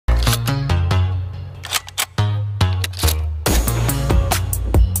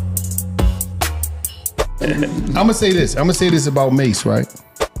I'm gonna say this. I'm gonna say this about Mace, right?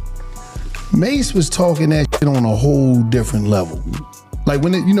 Mace was talking that shit on a whole different level. Like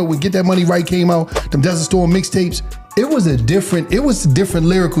when when Get That Money Right came out, them Desert Storm mixtapes, it was different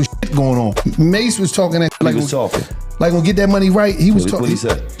lyrical shit going on. Mace was talking that like he was talking. Like when Get That Money Right, he was talking. What he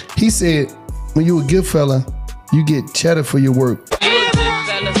say? He said, when you a good fella, you get cheddar for your work.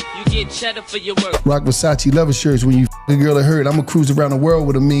 Cheddar for your work. Rock Versace leather shirts when you a girl that hurt. I'ma cruise around the world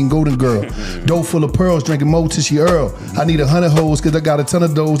with a mean golden girl. Dough full of pearls, drinking mo till she Earl. I need 100 hoes cause I got a ton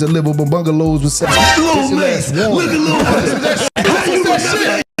of those that live up in bungalows with sex. Little Mace, look at Little Mace. How you remember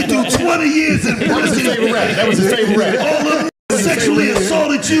that through 20 years in prison? That was his favorite rap. That was his favorite rap. All of them sexually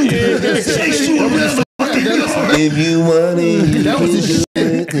assaulted you, chased you around the fucking yard. Give you money. That was his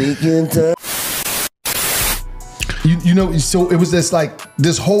shit. So it was just like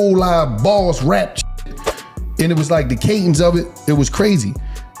this whole live boss rap shit. And it was like the cadence of it, it was crazy.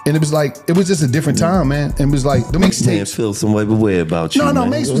 And it was just a different time, man. And it was like the mixtapes. Man, feel some way about you. No,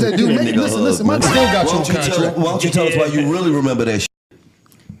 Mace was that dude. Listen, man, still got you on contract. Why don't you tell us why you really remember that shit?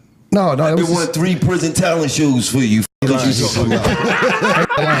 No, it was won 3 prison talent shows for you. What you talking about?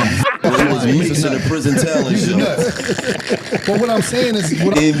 It was mixing the prison talent show. But what I'm saying is,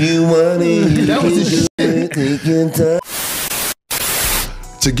 give you money. That was his shit.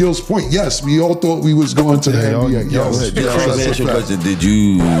 To Gil's point, yes, we all thought we was going to the NBA. Did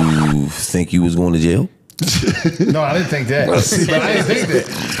you think you was going to jail? No, I didn't think that. I didn't think that.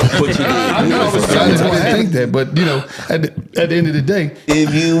 But you did. I didn't think that. But at the end of the day,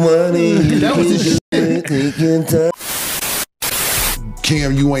 give you money. That was his shit.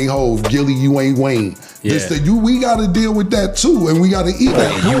 Cam, you ain't Hove. Gillie, you ain't Wayne. Yeah. We got to deal with that too, and we got to eat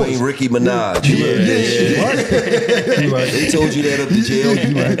that. You ain't Ricky Minaj. They told you that up to jail.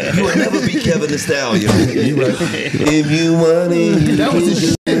 You will never be Kevin the Stallion. Give you money. That was his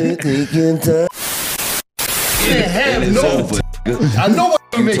shit. I know what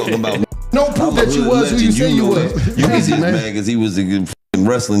you talking about. No proof that you was who you say you was. You was his man because he was a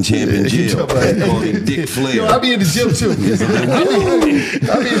wrestling champ in jail. Called him Dick Flair. Yo, I be in the gym too.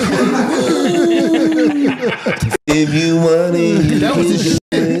 Give you money. That was his shit.